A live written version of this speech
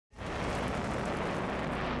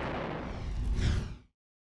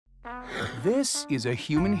This is a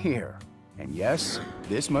human hair. And yes,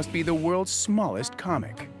 this must be the world's smallest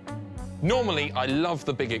comic. Normally, I love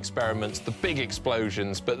the big experiments, the big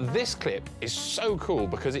explosions, but this clip is so cool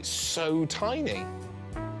because it's so tiny.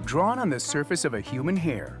 Drawn on the surface of a human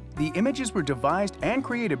hair, the images were devised and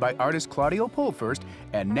created by artist Claudio Pulfirst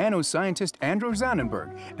and nanoscientist Andrew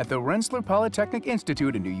Zannenberg at the Rensselaer Polytechnic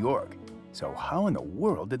Institute in New York. So how in the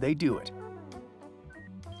world did they do it?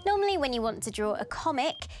 Normally, when you want to draw a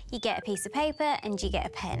comic, you get a piece of paper and you get a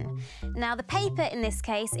pen. Now, the paper in this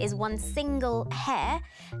case is one single hair,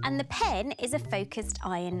 and the pen is a focused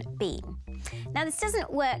iron beam. Now, this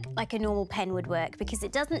doesn't work like a normal pen would work because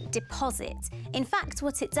it doesn't deposit. In fact,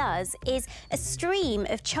 what it does is a stream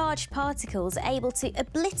of charged particles are able to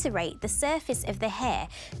obliterate the surface of the hair,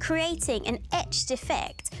 creating an etched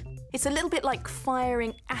effect. It's a little bit like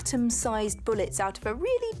firing atom-sized bullets out of a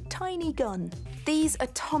really tiny gun. These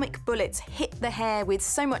atomic bullets hit the hair with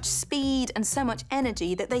so much speed and so much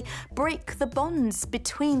energy that they break the bonds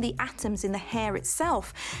between the atoms in the hair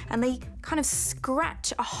itself, and they kind of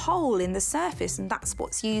scratch a hole in the surface, and that's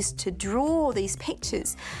what's used to draw these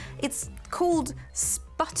pictures. It's called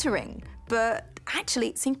sputtering, but actually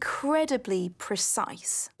it's incredibly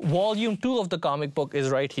precise. Volume 2 of the comic book is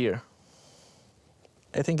right here.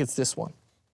 I think it's this one.